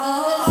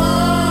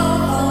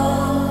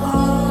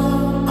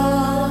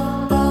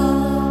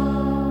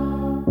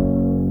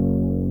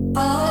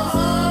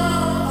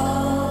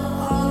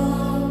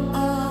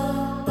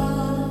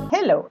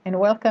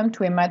welcome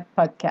to Emad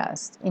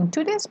Podcast. In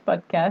today's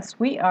podcast,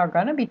 we are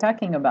going to be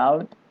talking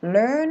about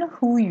learn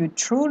who you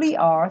truly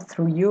are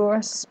through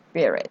your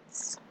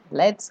spirits.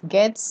 Let's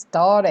get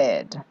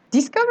started.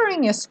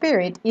 Discovering your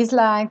spirit is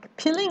like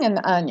peeling an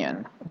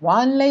onion,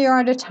 one layer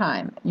at a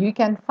time. You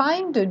can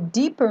find the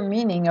deeper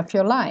meaning of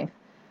your life,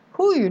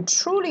 who you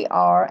truly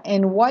are,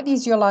 and what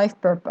is your life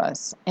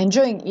purpose.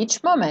 Enjoying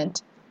each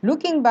moment,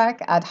 looking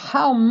back at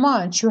how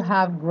much you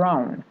have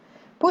grown.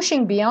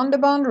 Pushing beyond the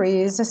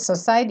boundaries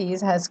society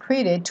has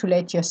created to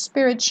let your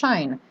spirit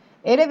shine.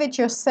 Elevate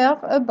yourself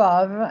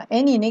above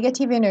any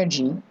negative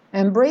energy,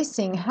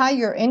 embracing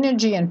higher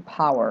energy and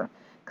power.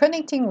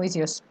 Connecting with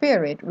your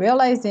spirit,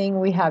 realizing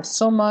we have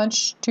so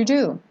much to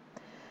do.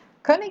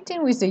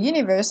 Connecting with the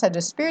universe at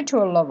a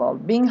spiritual level,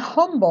 being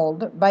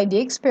humbled by the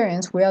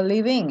experience we are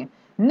living.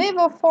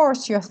 Never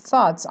force your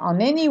thoughts on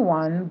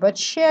anyone, but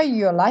share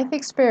your life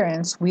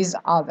experience with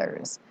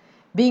others.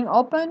 Being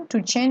open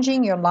to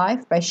changing your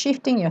life by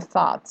shifting your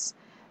thoughts.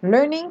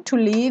 Learning to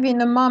live in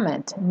the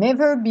moment.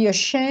 Never be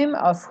ashamed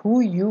of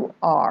who you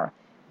are.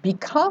 Be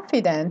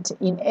confident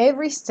in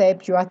every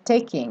step you are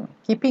taking,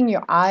 keeping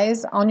your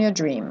eyes on your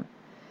dream.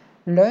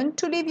 Learn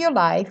to live your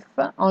life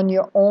on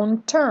your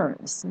own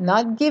terms,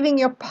 not giving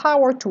your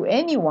power to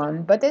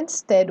anyone, but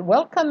instead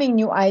welcoming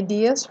new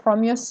ideas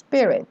from your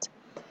spirit.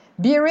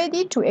 Be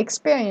ready to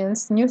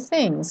experience new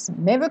things.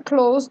 Never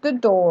close the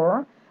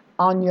door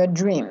on your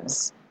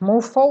dreams.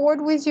 Move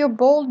forward with your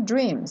bold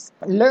dreams.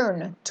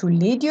 Learn to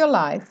lead your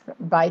life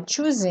by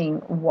choosing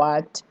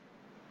what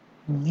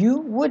you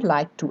would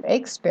like to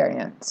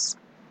experience.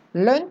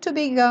 Learn to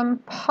become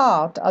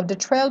part of the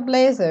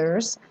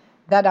trailblazers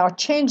that are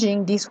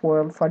changing this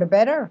world for the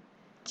better.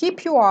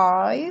 Keep your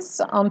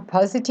eyes on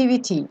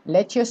positivity.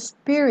 Let your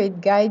spirit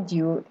guide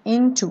you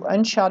into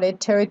uncharted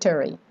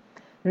territory.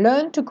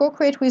 Learn to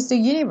co-create with the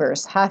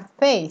universe. Have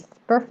faith.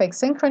 Perfect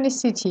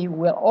synchronicity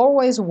will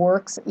always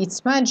work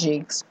its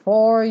magics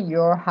for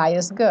your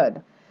highest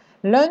good.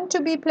 Learn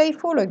to be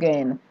playful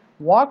again.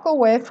 Walk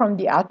away from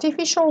the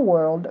artificial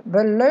world,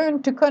 but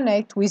learn to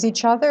connect with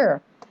each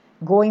other.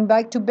 Going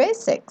back to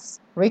basics,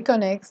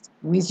 reconnect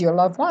with your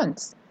loved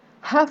ones.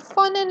 Have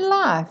fun and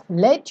laugh.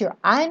 Let your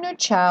inner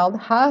child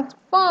have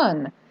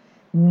fun.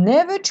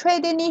 Never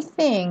trade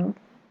anything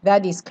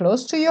that is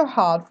close to your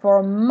heart for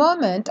a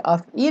moment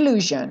of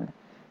illusion,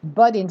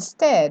 but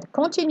instead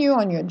continue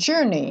on your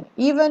journey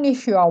even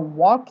if you are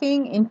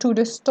walking into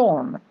the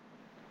storm.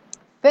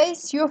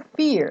 Face your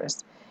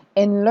fears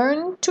and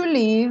learn to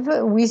live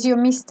with your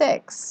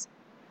mistakes.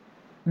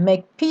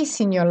 Make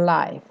peace in your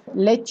life.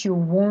 Let your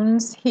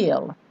wounds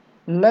heal.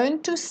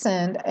 Learn to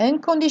send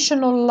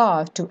unconditional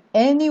love to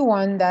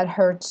anyone that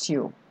hurts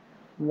you.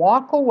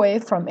 Walk away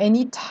from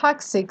any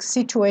toxic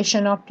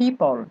situation or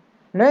people.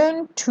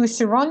 Learn to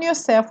surround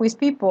yourself with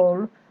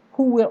people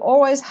who will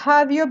always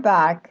have your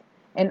back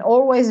and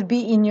always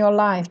be in your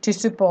life to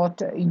support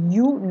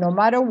you no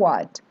matter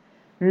what.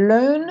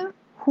 Learn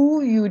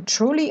who you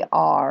truly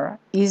are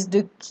is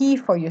the key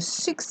for your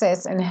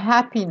success and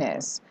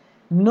happiness.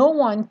 No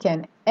one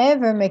can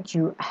ever make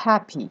you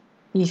happy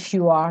if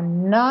you are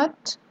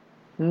not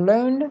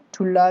learned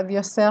to love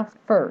yourself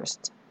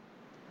first.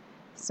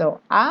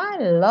 So I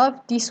love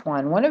this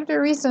one. One of the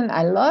reasons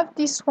I love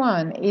this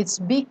one is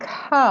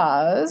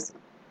because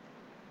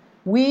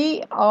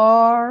we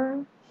are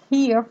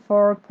here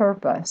for a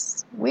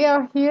purpose. We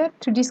are here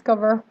to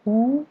discover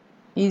who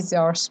is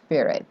our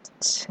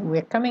spirit.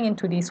 We're coming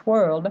into this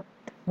world.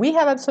 We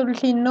have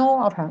absolutely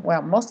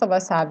most of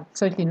us have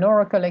absolutely no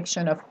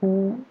recollection of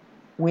who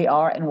we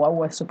are and what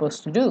we're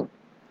supposed to do.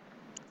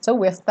 So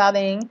we're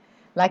starting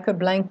like a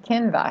blank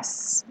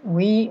canvas.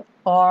 We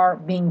are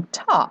being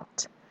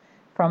taught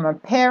from our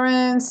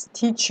parents,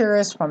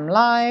 teachers, from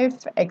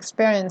life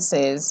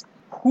experiences,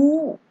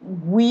 who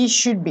we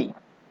should be.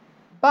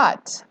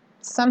 But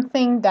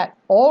something that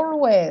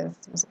always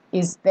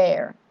is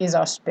there is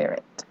our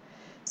spirit.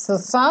 So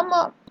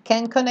some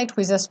can connect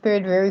with their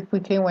spirit very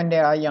quickly when they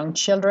are young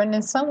children,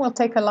 and some will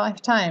take a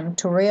lifetime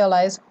to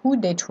realize who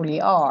they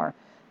truly are,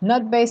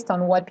 not based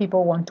on what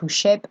people want to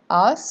shape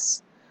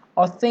us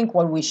or think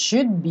what we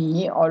should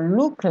be or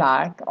look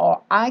like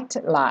or act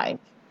like.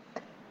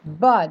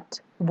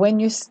 But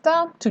when you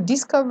start to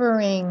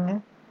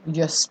discovering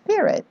your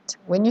spirit,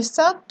 when you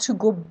start to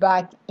go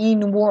back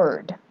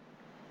inward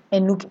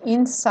and look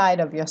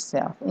inside of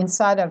yourself,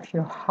 inside of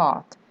your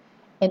heart,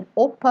 and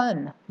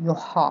open your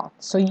heart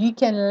so you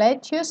can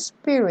let your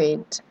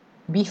spirit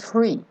be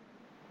free.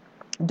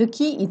 The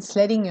key is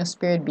letting your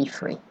spirit be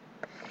free.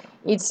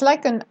 It's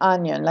like an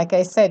onion. Like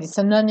I said, it's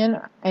an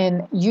onion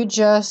and you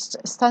just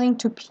starting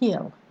to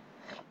peel.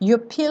 You're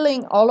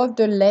peeling all of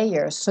the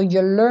layers, so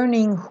you're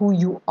learning who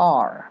you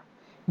are.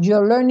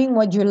 You're learning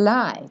what you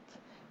like.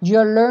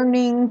 You're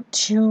learning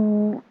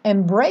to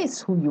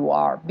embrace who you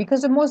are.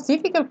 Because the most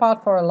difficult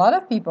part for a lot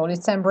of people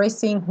is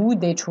embracing who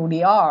they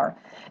truly are.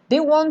 They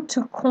want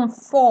to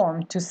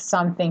conform to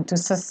something, to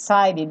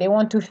society. They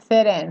want to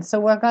fit in. So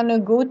we're going to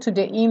go to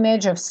the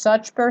image of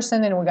such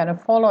person and we're going to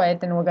follow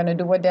it and we're going to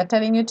do what they're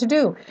telling you to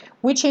do.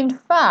 Which in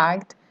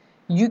fact,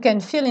 You can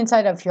feel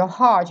inside of your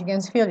heart, you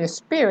can feel your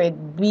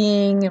spirit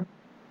being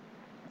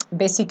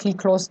basically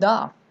closed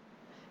off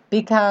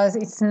because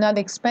it's not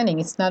expanding,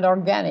 it's not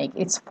organic,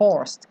 it's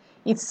forced.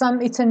 It's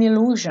an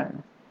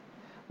illusion.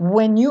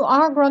 When you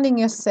are grounding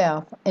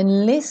yourself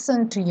and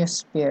listen to your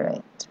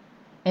spirit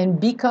and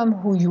become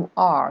who you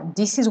are,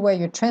 this is where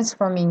you're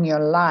transforming your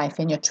life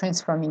and you're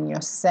transforming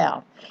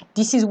yourself.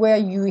 This is where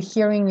you're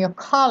hearing your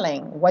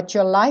calling, what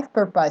your life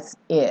purpose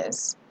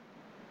is.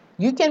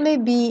 You can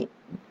maybe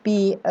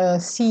be a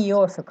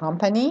CEO of a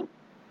company,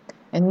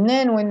 and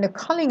then when the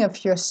calling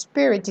of your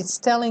spirit is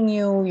telling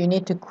you you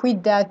need to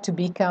quit that to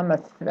become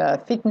a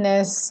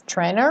fitness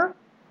trainer,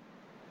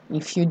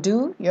 if you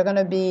do, you're going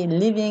to be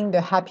living the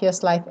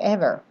happiest life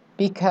ever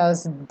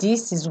because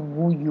this is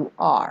who you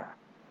are.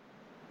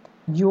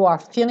 You are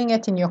feeling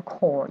it in your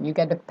core. You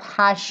get the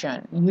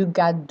passion. You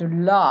got the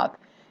love.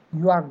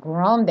 You are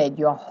grounded.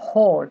 You're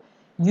whole.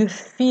 You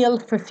feel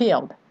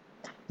fulfilled.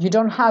 You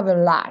don't have a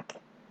lack.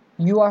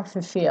 You are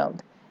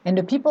fulfilled. And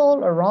the people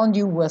around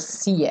you will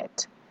see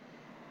it.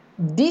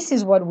 This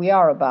is what we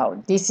are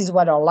about. This is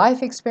what our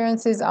life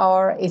experiences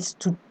are. It's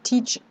to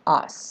teach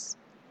us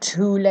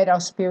to let our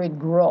spirit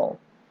grow.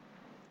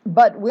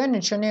 But we're on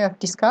a journey of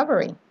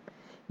discovery.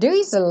 There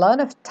is a lot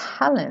of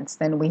talents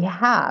that we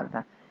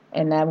have,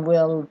 and I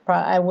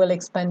will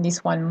expand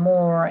this one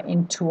more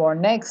into our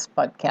next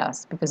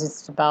podcast because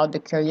it's about the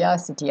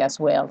curiosity as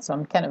well. So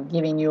I'm kind of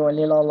giving you a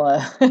little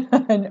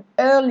an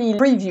early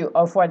preview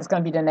of what's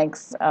going to be the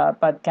next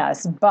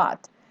podcast.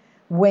 But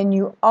when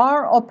you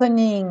are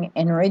opening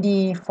and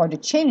ready for the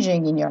changes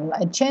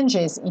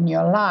in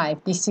your life,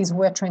 this is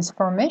where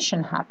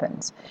transformation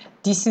happens.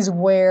 This is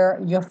where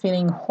you're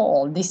feeling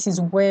whole. This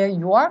is where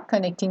you are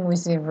connecting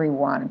with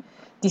everyone.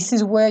 This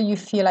is where you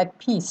feel at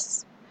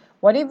peace.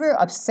 Whatever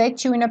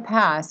upset you in the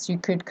past, you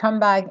could come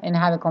back and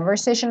have a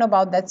conversation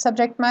about that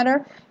subject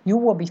matter. You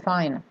will be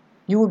fine.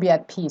 You will be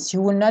at peace.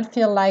 You will not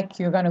feel like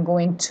you're going to go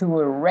into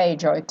a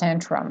rage or a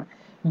tantrum.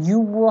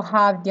 You will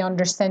have the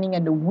understanding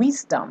and the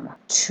wisdom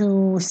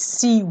to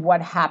see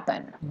what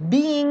happened.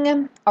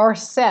 Being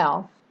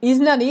ourselves is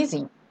not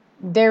easy.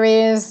 There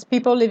is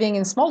people living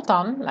in small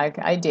town, like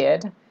I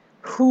did,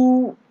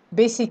 who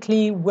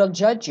basically will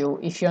judge you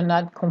if you're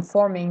not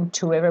conforming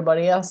to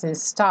everybody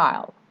else's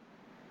style.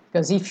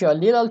 Because if you're a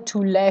little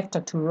too left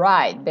or too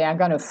right, they are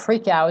going to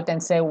freak out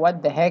and say,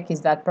 what the heck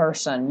is that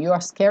person? You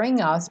are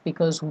scaring us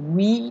because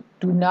we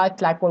do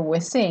not like what we're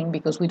seeing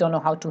because we don't know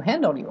how to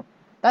handle you.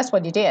 That's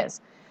what it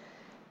is.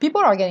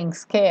 People are getting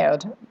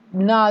scared,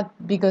 not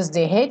because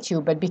they hate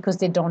you, but because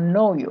they don't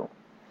know you.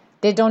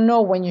 They don't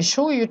know when you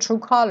show your true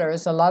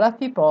colors, a lot of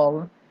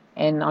people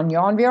and on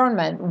your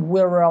environment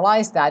will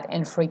realize that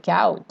and freak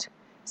out.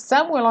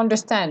 Some will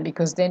understand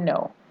because they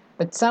know,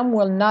 but some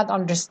will not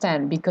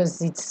understand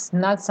because it's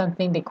not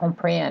something they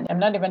comprehend. I'm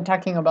not even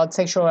talking about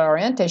sexual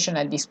orientation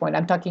at this point.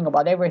 I'm talking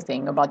about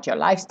everything, about your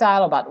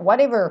lifestyle, about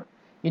whatever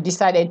you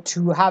decided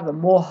to have a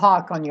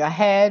mohawk on your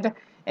head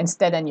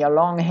instead of your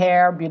long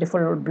hair,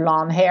 beautiful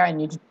blonde hair,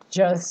 and you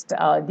just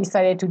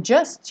decided to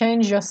just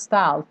change your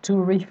style to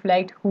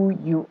reflect who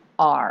you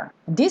are.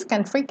 This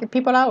can freak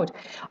people out.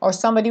 Or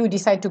somebody who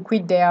decide to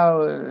quit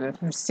their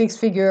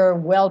six-figure,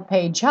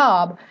 well-paid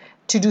job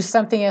to do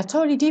something else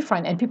totally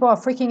different, and people are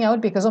freaking out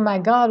because, oh my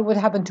God, what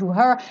happened to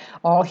her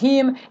or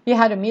him? He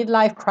had a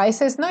midlife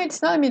crisis. No,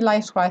 it's not a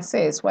midlife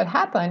crisis. What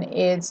happened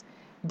is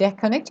they're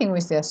connecting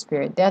with their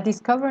spirit. They're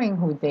discovering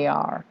who they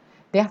are.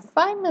 They're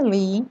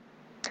finally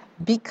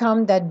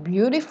become that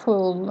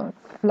beautiful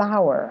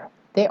flower.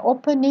 They're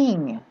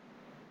opening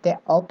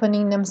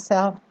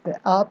themselves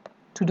up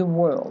to the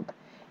world,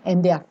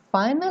 and they are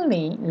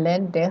finally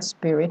let their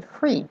spirit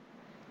free.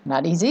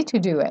 Not easy to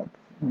do it.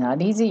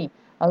 Not easy.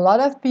 A lot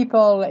of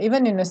people,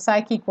 even in the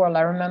psychic world,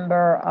 I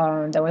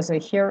remember there was a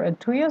here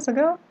 2 years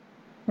ago.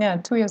 Yeah,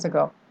 2 years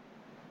ago.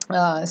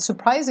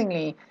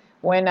 Surprisingly,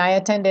 when I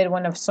attended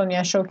one of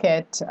Sonia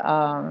Choquette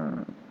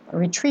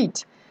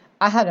retreat,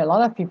 I had a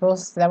lot of people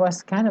that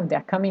was kind of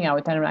they're coming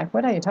out, and I'm like,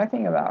 what are you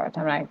talking about?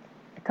 I'm like,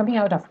 coming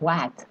out of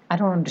what? I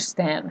don't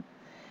understand.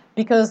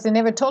 Because they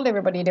never told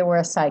everybody they were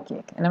a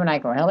psychic. And I'm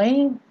like,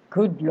 really?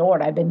 Good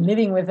Lord, I've been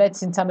living with it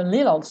since I'm a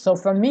little. So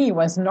for me, it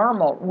was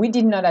normal. We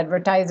did not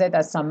advertise it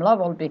at some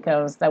level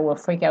because that will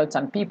freak out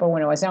some people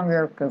when I was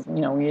younger. Because,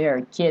 we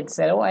were kids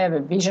said, oh, I have a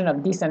vision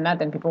of this and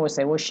that. And people would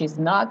say, well, she's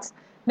nuts.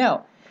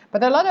 No.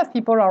 But a lot of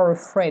people are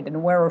afraid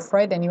and were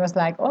afraid. And he was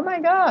like, oh my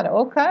God,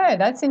 okay,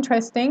 that's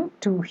interesting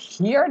to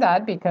hear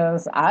that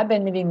because I've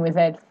been living with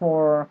it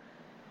for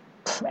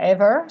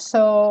ever,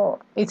 so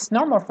it's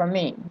normal for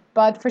me.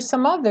 But for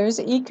some others,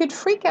 it could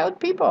freak out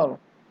people.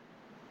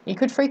 It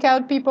could freak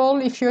out people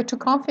if you're too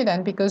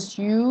confident because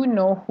you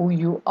know who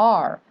you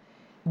are.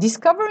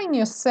 Discovering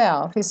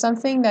yourself is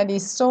something that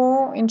is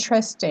so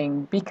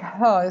interesting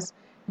because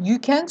you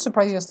can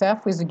surprise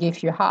yourself with the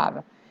gift you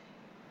have.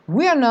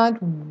 We are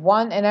not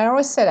one, and I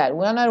always say that,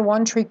 we are not a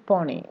one-trick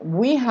pony.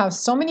 We have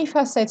so many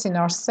facets in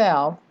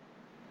ourselves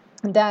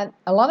that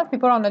a lot of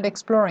people are not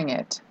exploring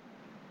it.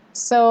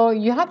 So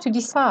you have to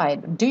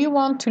decide, do you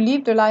want to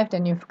live the life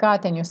that you've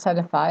got and you're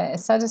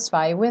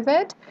satisfied with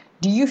it?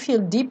 Do you feel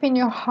deep in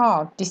your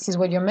heart this is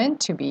what you're meant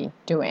to be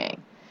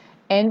doing?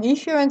 And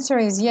if your answer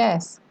is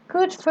yes,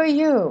 good for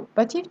you.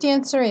 But if the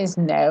answer is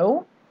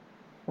no,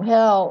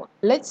 well,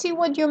 let's see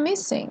what you're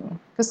missing.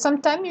 Because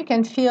sometimes you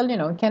can feel,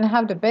 you can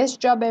have the best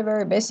job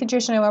ever, best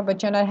situation ever,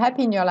 but you're not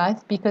happy in your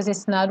life because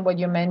it's not what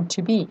you're meant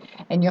to be.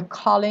 And your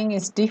calling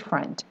is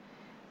different.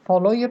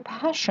 Follow your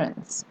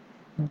passions.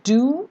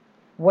 Do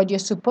what you're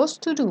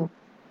supposed to do,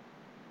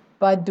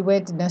 but do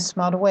it in a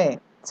smart way.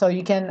 So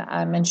you can,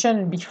 I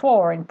mentioned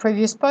before in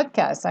previous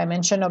podcasts, I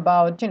mentioned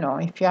about,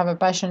 if you have a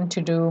passion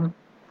to do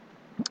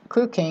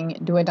cooking,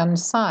 do it on the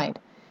side.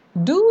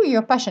 Do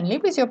your passion,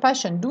 live with your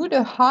passion, do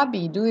the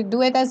hobby, do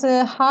it as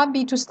a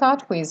hobby to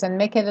start with and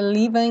make it a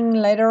living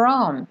later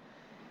on.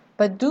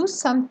 But do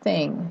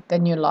something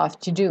that you love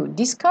to do,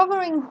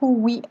 discovering who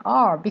we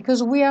are,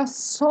 because we are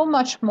so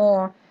much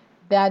more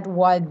than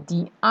what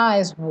the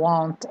eyes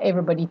want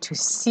everybody to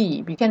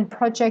see. You can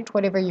project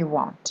whatever you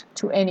want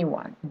to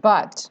anyone.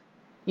 But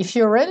if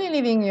you're really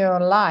living your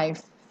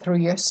life through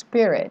your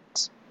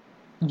spirit,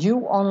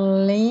 you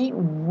only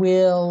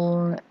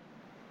will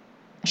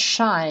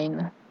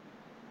shine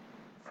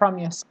from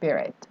your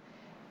spirit.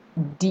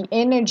 The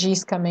energy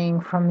is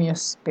coming from your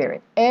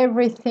spirit.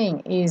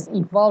 Everything is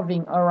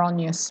evolving around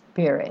your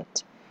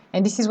spirit.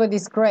 And this is what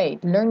is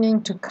great,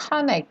 learning to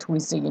connect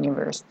with the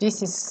universe.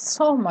 This is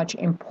so much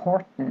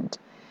important.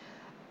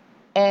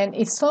 And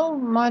it's so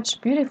much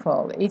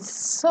beautiful. It's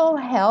so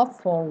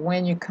helpful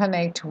when you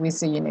connect with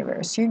the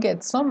universe. You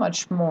get so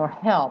much more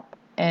help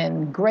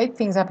and great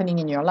things happening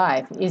in your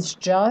life. It's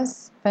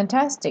just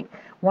fantastic.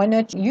 Why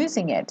not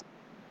using it?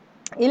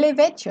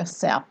 Elevate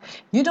yourself.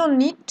 You don't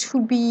need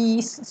to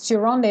be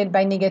surrounded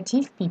by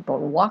negative people.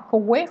 Walk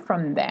away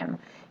from them.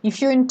 If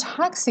you're in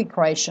toxic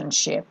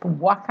relationship,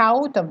 walk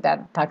out of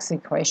that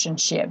toxic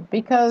relationship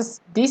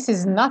because this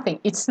is nothing.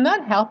 It's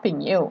not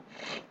helping you.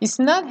 It's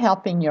not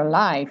helping your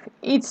life.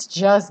 It's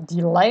just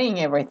delaying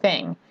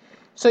everything.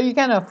 So you're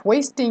kind of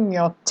wasting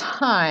your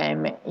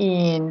time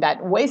in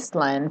that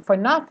wasteland for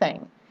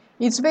nothing.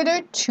 It's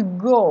better to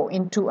go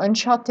into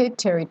uncharted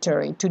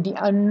territory, to the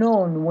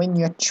unknown, when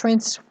you're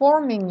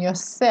transforming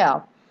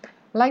yourself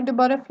like the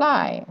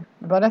butterfly.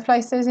 The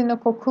butterfly stays in a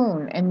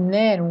cocoon and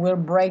then will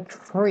break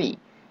free.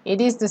 It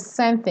is the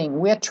same thing.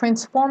 We are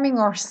transforming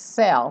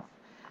ourselves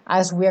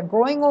as we are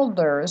growing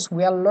older,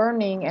 we are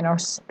learning, and our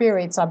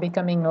spirits are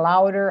becoming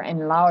louder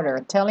and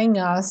louder, telling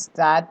us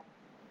that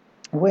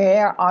we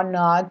are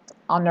not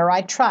on the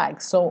right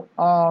track. So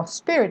our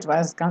spirit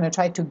was going to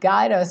try to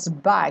guide us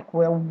back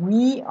where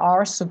we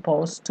are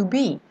supposed to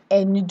be.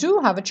 And you do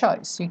have a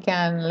choice. You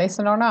can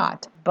listen or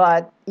not.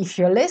 But if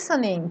you're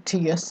listening to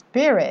your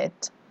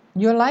spirit,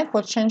 your life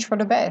will change for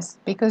the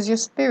best because your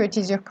spirit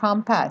is your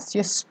compass.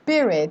 Your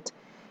spirit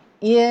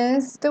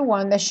is the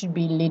one that should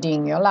be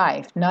leading your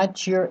life,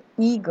 not your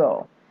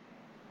ego.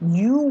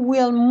 You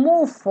will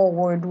move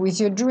forward with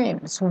your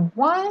dreams.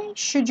 Why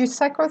should you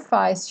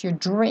sacrifice your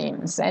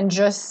dreams and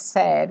just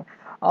said,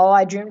 oh,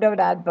 I dreamed of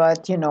that,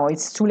 but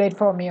it's too late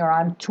for me, or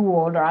I'm too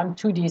old, or I'm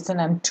too this and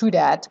I'm too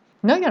that?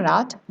 No, you're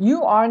not.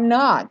 You are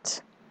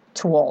not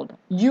too old.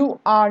 You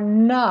are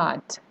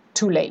not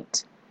too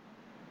late.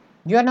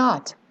 You're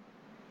not.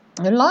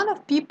 A lot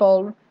of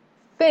people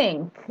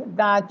think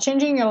that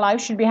changing your life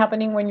should be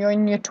happening when you're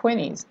in your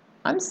 20s.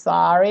 I'm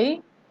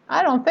sorry.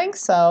 I don't think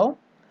so.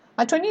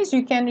 At 20s,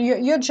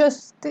 you're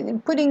just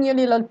putting your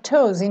little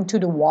toes into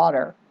the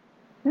water.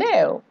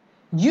 No,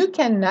 you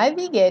can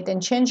navigate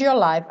and change your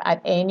life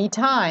at any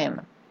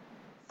time.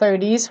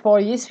 30s,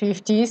 40s,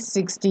 50s,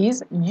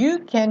 60s, you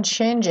can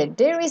change it.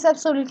 There is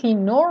absolutely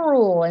no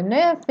rule and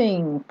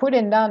nothing put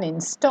down in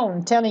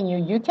stone telling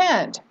you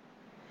can't.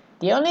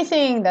 The only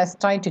thing that's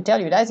trying to tell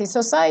you that is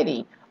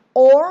society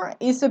or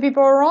it's the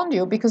people around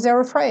you because they're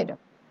afraid.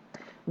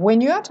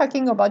 When you are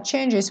talking about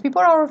changes,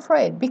 people are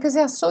afraid because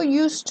they are so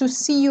used to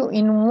see you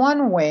in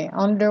one way,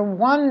 under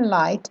one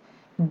light,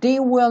 they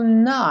will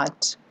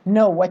not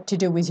know what to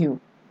do with you.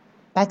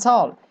 That's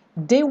all.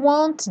 They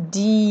want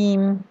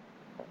the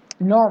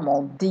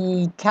normal,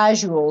 the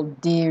casual,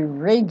 the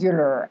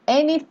regular,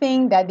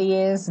 anything that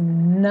is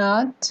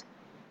not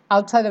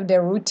outside of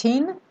their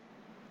routine,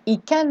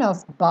 it kind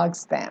of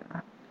bugs them.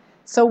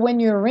 So when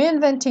you're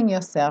reinventing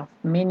yourself,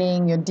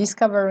 meaning you're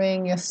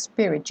discovering your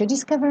spirit, you're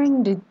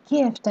discovering the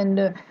gift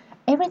and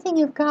everything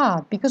you've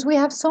got, because we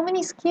have so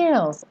many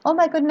skills. Oh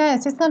my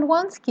goodness, it's not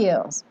one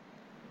skills,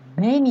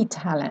 many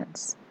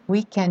talents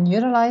we can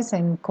utilize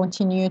and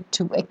continue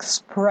to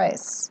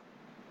express.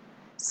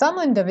 Some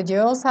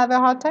individuals have a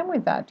hard time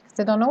with that because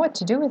they don't know what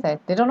to do with it.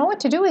 They don't know what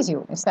to do with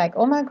you. It's like,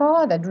 oh my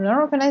God, I do not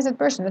recognize that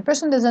person. That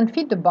person doesn't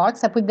fit the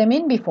box I put them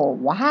in before.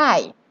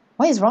 Why?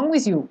 What is wrong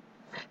with you?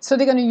 So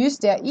they're going to use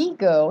their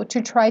ego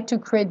to try to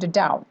create the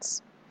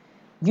doubts.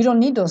 You don't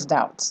need those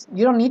doubts.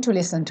 You don't need to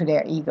listen to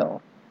their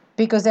ego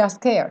because they are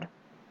scared,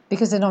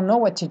 because they don't know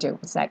what to do.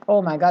 It's like,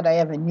 oh my God, I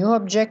have a new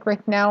object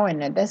right now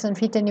and it doesn't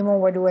fit anymore.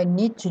 What do I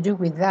need to do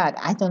with that?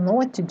 I don't know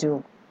what to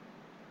do.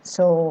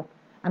 So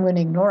I'm going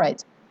to ignore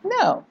it.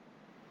 No.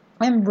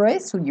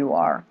 Embrace who you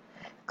are.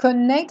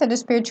 Connect at a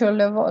spiritual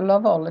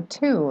level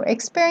too.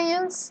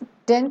 Experience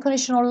the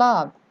unconditional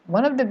love.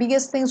 One of the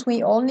biggest things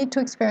we all need to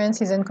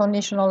experience is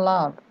unconditional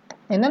love.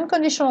 And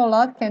unconditional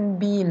love can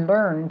be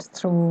learned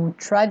through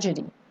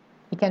tragedy.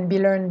 It can be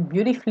learned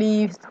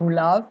beautifully through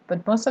love,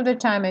 but most of the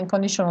time,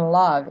 unconditional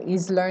love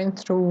is learned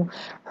through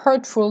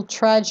hurtful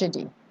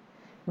tragedy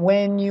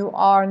when you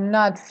are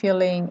not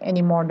feeling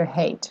anymore the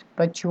hate,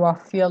 but you are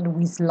filled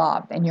with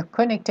love and you're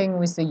connecting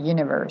with the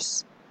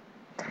universe.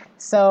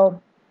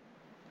 So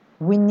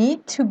we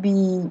need to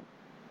be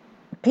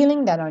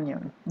peeling that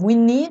onion. We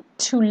need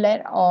to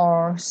let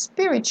our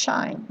spirit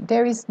shine.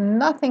 There is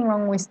nothing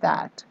wrong with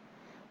that.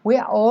 We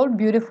are all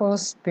beautiful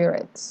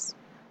spirits.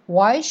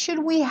 Why should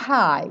we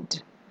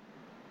hide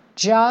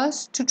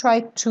just to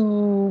try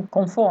to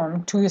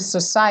conform to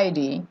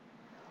society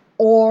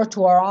or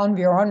to our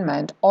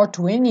environment or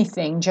to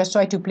anything, just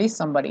try to please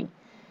somebody?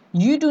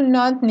 You do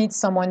not need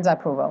someone's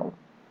approval.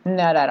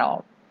 Not at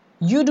all.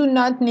 You do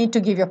not need to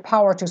give your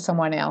power to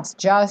someone else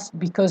just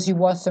because you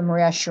want some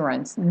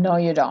reassurance. No,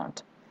 you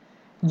don't.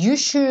 You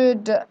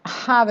should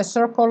have a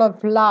circle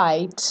of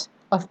light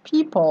of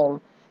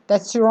people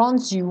that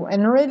surrounds you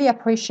and really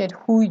appreciate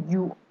who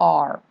you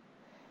are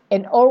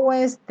and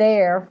always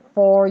there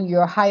for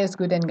your highest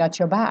good and got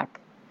your back.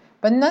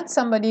 But not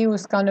somebody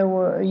who's going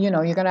to, you're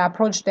going to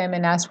approach them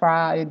and ask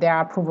for their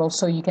approval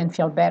so you can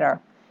feel better.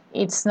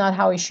 It's not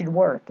how it should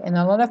work. And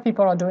a lot of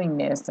people are doing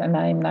this. And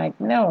I'm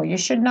like, no, you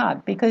should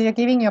not, because you're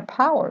giving your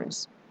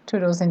powers to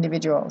those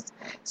individuals.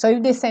 So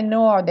if they say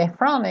no or they're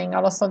frowning,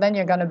 all of a sudden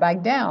you're going to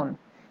back down.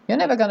 You're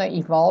never going to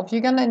evolve.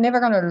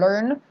 Never going to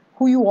learn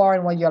who you are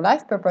and what your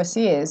life purpose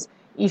is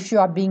if you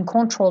are being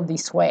controlled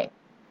this way.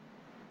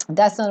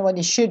 That's not what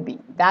it should be.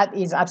 That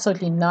is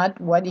absolutely not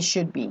what it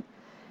should be.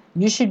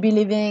 You should be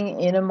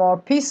living in a more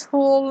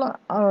peaceful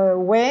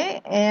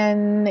way,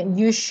 and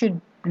you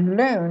should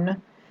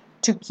learn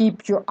to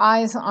keep your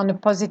eyes on the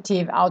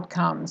positive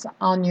outcomes,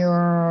 on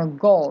your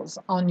goals,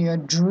 on your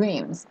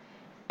dreams.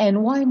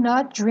 And why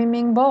not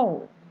dreaming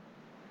bold?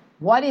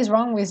 What is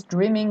wrong with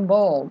dreaming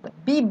bold?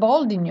 Be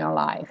bold in your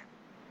life.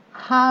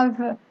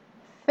 Have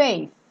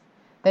faith.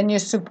 Then you're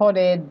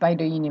supported by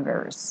the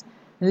universe.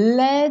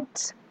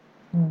 Let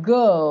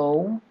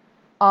go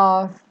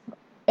of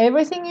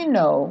everything you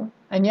know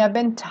and you have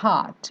been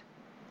taught,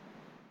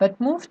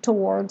 but move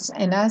towards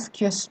and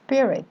ask your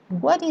spirit,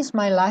 what is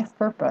my life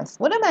purpose?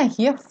 What am I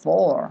here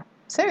for?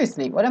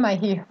 Seriously, what am I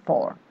here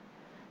for?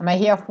 Am I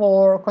here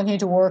for continue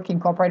to work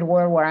in corporate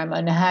world where I'm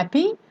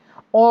unhappy?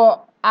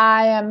 Or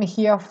I am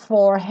here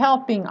for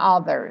helping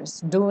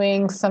others,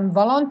 doing some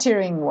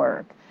volunteering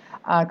work,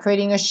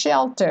 creating a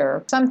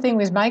shelter, something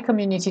with my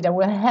community that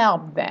will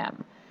help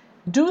them.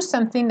 Do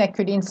something that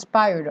could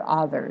inspire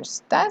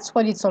others. That's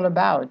what it's all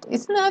about.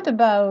 It's not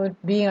about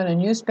being on a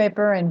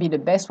newspaper and be the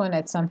best one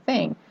at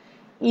something.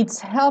 It's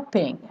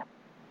helping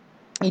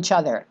each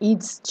other.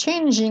 It's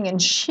changing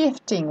and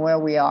shifting where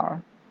we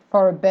are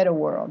for a better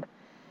world.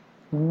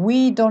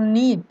 We don't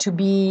need to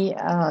be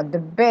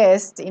the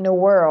best in the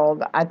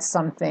world at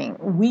something.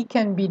 We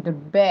can be the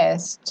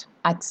best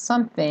at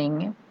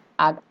something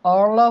at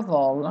our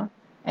level,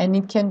 and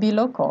it can be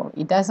local.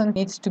 It doesn't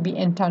need to be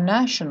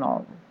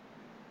international.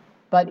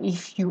 But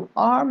if you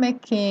are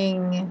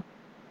making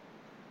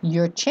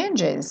your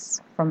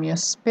changes from your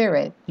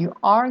spirit, you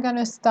are going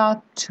to start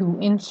to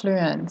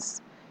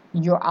influence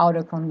your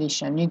outer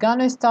condition. You're going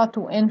to start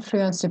to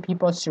influence the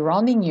people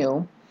surrounding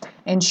you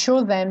and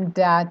show them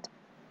that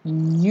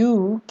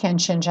you can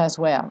change as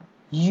well.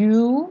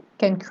 You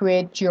can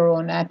create your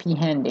own happy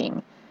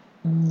ending.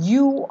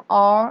 You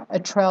are a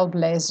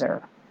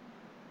trailblazer,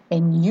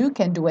 and you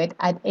can do it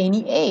at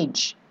any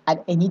age,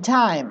 at any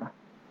time.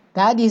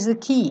 That is the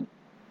key.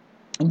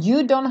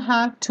 You don't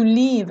have to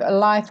live a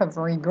life of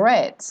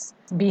regrets,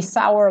 be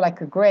sour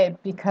like a grape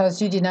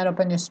because you did not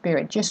open your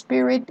spirit. Your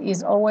spirit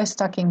is always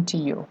talking to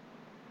you.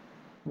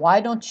 Why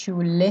don't you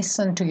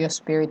listen to your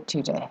spirit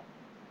today?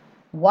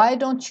 Why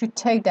don't you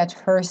take that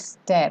first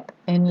step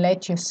and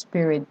let your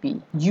spirit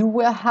be? You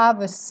will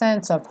have a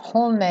sense of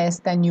wholeness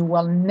that you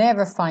will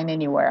never find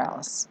anywhere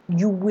else.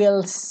 You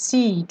will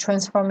see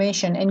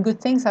transformation and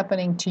good things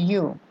happening to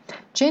you.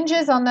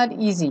 Changes are not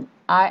easy.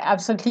 I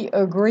absolutely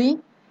agree.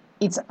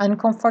 It's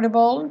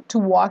uncomfortable to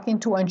walk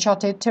into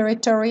uncharted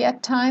territory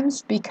at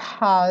times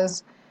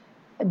because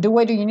the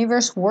way the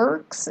universe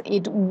works,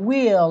 it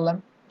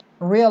will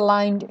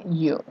realign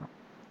you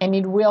and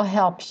it will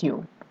help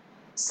you.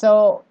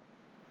 So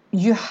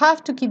you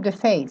have to keep the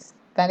faith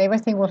that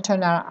everything will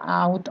turn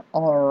out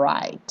all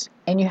right.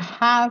 And you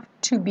have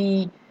to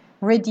be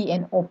ready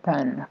and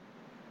open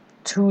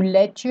to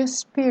let your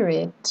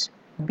spirit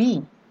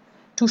be,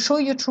 to show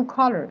your true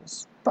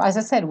colors. As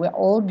I said, we're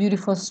all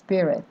beautiful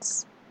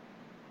spirits.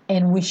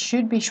 And we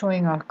should be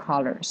showing our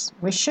colors.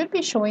 We should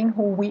be showing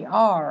who we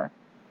are.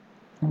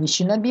 We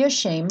should not be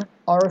ashamed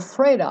or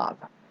afraid of.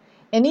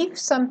 And if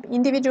some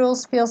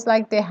individuals feels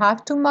like they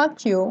have to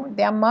mock you,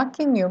 they are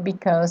mocking you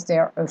because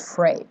they're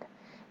afraid.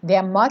 They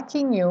are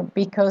mocking you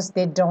because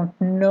they don't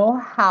know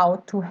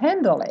how to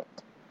handle it.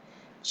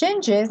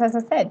 Changes, as I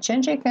said,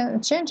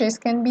 changes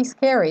can be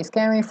scary.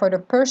 Scary for the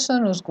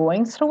person who's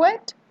going through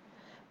it,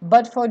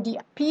 but for the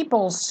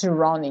people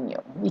surrounding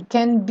you, it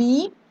can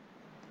be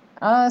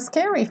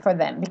scary for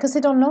them because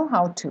they don't know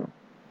how to.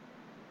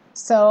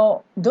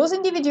 So those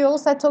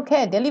individuals, that's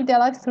okay. They live their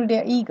life through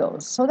their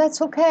egos. So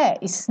that's okay.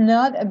 It's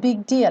not a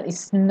big deal.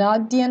 It's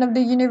not the end of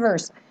the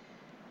universe.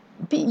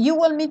 You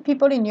will meet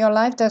people in your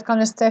life that's going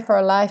to stay for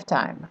a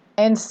lifetime.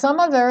 And some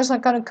others are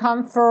going to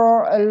come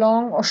for a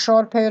long or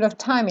short period of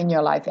time in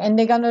your life. And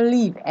they're going to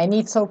leave. And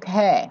it's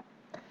okay.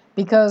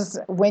 Because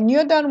when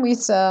you're done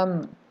with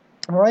a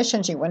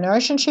relationship, when a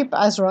relationship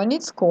has run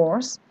its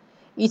course,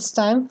 it's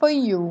time for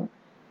you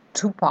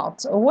to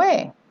part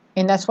away.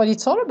 And that's what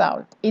it's all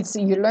about. It's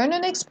you learn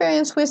an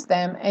experience with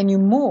them and you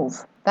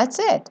move. That's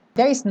it.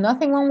 There is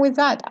nothing wrong with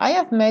that. I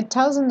have met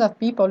thousands of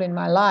people in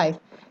my life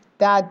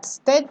that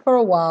stayed for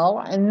a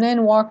while and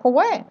then walk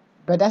away.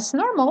 But that's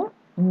normal.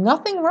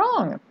 Nothing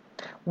wrong.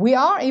 We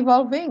are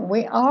evolving.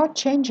 We are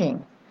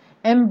changing.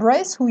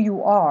 Embrace who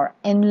you are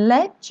and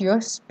let your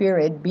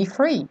spirit be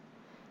free.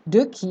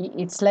 The key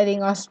is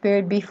letting our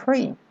spirit be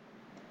free.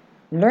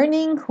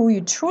 Learning who you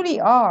truly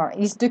are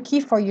is the key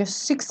for your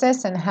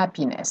success and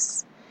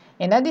happiness.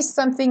 And that is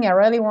something I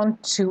really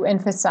want to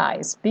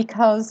emphasize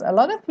because a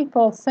lot of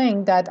people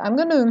think that I'm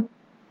going to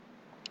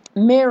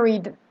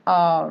marry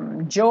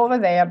Joe over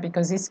there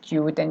because he's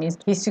cute and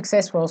he's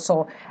successful,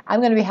 so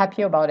I'm going to be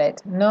happy about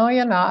it. No,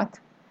 you're not.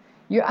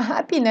 Your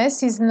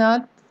happiness is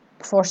not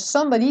for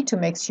somebody to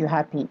make you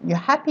happy. Your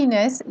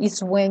happiness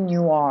is when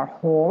you are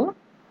whole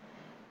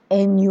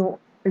and you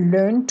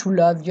learn to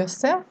love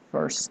yourself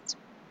first.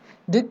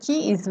 The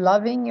key is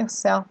loving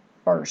yourself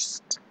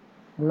first.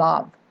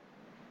 Love.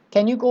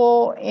 Can you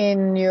go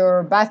in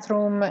your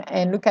bathroom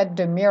and look at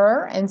the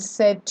mirror and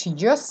say to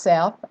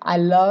yourself, I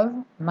love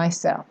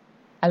myself.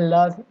 I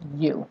love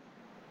you.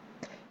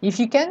 If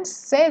you can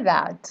say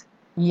that,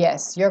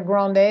 yes, you're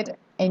grounded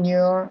and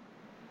you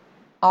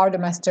are the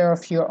master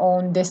of your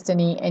own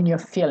destiny and your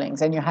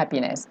feelings and your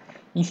happiness.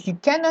 If you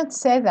cannot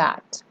say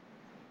that,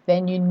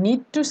 then you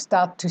need to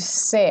start to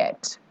say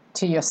it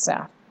to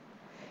yourself.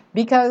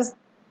 Because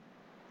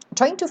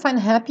trying to find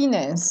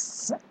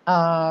happiness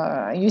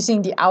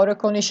using the outer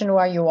condition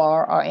where you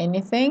are or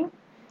anything,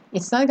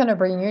 it's not going to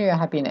bring you your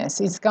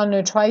happiness. It's going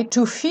to try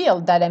to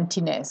fill that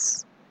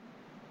emptiness.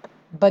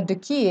 But the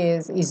key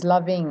is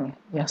loving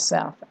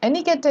yourself. And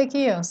it can take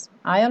years.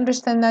 I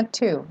understand that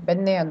too.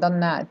 Been there,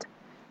 done that.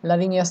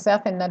 Loving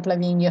yourself and not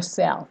loving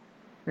yourself.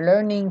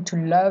 Learning to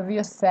love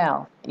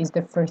yourself is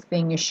the first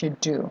thing you should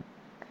do.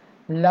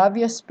 Love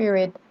your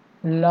spirit.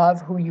 Love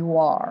who you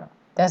are.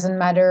 Doesn't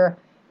matter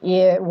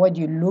what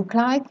you look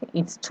like,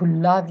 it's to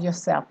love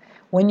yourself.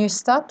 When you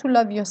start to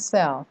love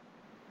yourself,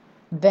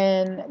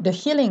 then the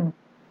healing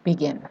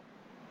begins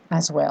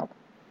as well.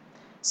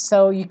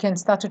 So you can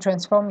start to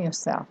transform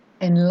yourself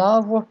and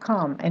love will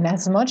come. And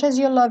as much as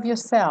you love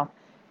yourself,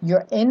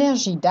 your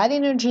energy, that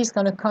energy is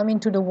going to come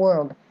into the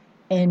world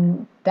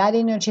and that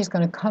energy is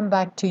going to come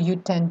back to you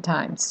 10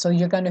 times. So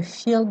you're going to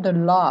feel the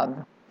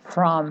love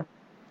from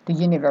the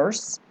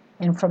universe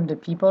and from the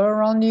people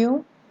around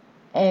you.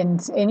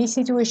 And any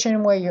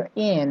situation where you're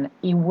in,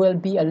 it will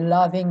be a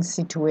loving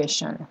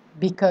situation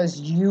because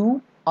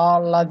you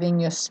are loving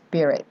your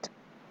spirit.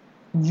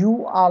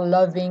 You are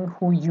loving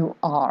who you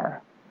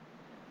are.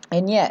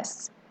 And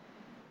yes,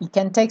 it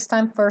can take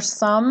time for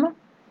some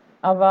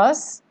of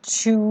us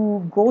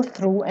to go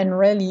through and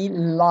really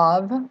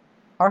love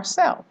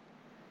ourselves,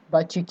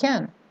 but you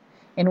can.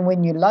 And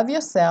when you love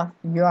yourself,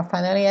 you are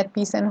finally at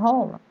peace and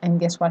whole. And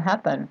guess what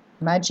happened?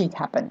 Magic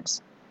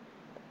happens.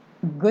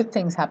 Good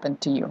things happen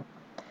to you.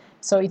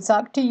 So it's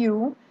up to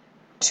you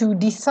to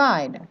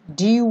decide,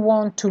 do you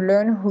want to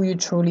learn who you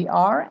truly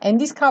are and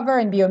discover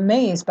and be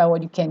amazed by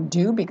what you can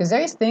do? Because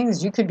there is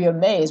things you could be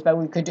amazed by.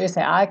 We could just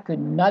say, I could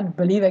not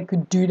believe I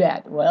could do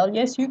that. Well,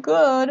 yes, you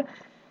could.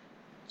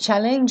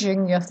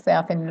 Challenging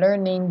yourself and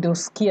learning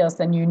those skills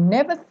that you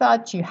never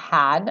thought you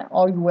had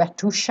or you were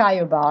too shy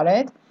about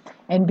it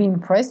and be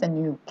impressed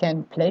and you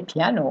can play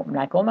piano. I'm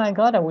like, oh my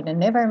God, I would have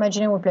never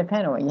imagined I would play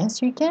piano.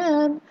 Yes, you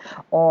can.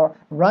 Or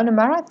run a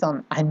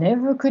marathon. I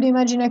never could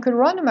imagine I could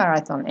run a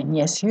marathon. And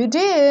yes, you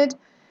did.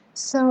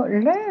 So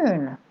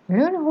learn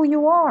who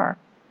you are.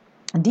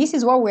 This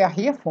is what we are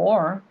here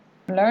for.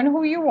 Learn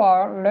who you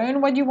are,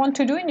 learn what you want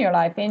to do in your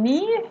life. And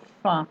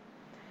if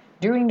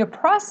during the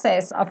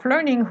process of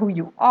learning who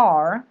you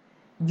are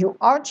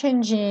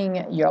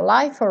changing your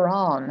life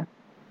around,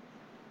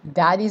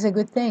 that is a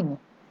good thing.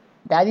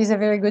 That is a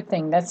very good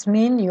thing. That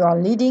means you are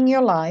leading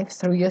your life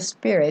through your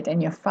spirit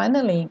and you're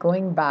finally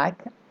going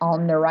back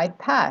on the right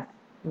path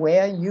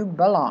where you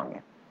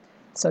belong.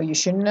 So you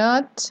should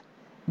not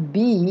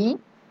be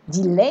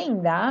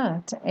delaying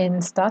that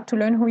and start to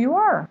learn who you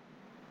are.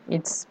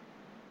 It's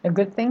a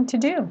good thing to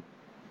do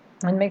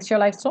and makes your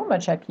life so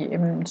much happy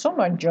and so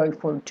much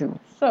joyful too.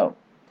 So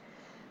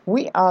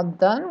we are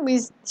done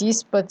with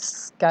this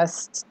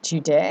podcast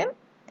today.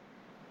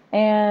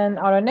 And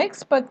our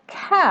next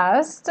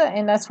podcast,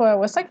 and that's why I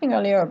was talking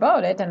earlier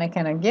about it, and I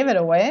kind of gave it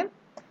away,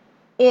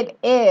 It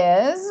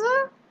is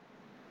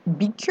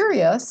be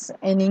curious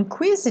and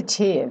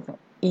inquisitive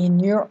in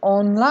your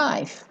own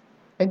life.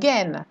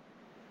 Again,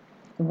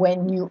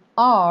 when you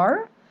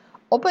are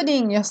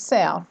opening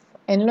yourself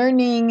and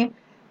learning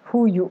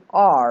who you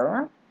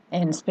are,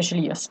 and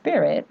especially your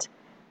spirit,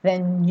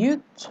 then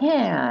you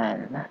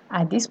can,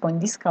 at this point,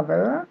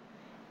 discover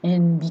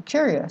and be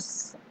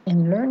curious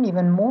and learn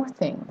even more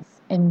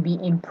things and be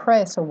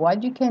impressed of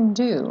what you can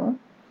do.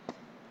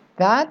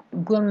 That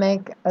will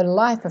make a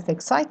life of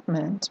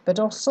excitement, but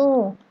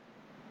also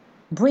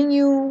bring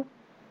you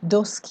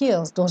those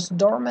skills, those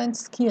dormant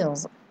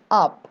skills,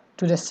 up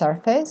to the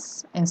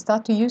surface and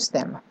start to use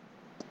them.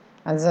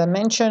 As I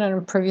mentioned in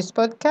a previous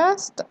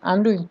podcast,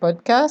 I'm doing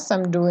podcasts,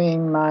 I'm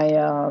doing my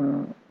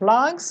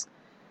blogs,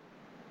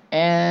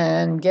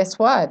 and guess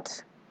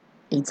what?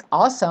 It's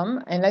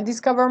awesome, and I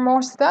discover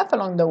more stuff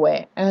along the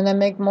way, and I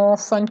make more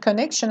fun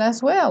connection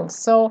as well.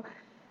 So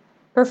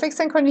perfect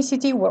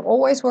synchronicity will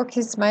always work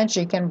its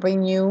magic and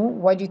bring you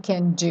what you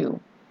can do.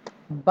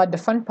 But the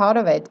fun part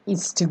of it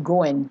is to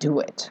go and do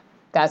it.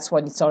 That's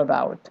what it's all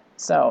about.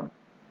 So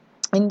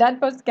in that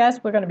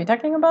podcast, we're going to be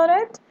talking about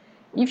it.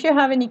 If you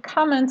have any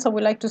comments or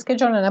would like to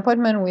schedule an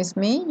appointment with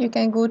me, you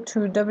can go to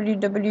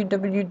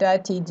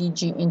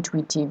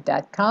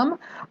www.edgintuitive.com.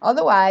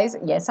 Otherwise,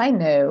 yes, I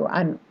know,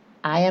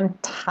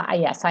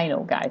 yes, I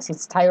know, guys,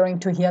 it's tiring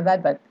to hear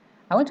that, but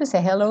I want to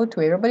say hello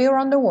to everybody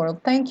around the world.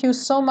 Thank you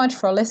so much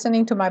for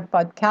listening to my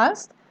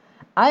podcast.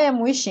 I am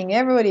wishing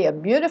everybody a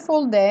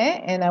beautiful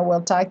day, and I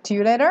will talk to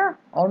you later.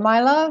 All my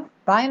love.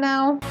 Bye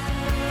now.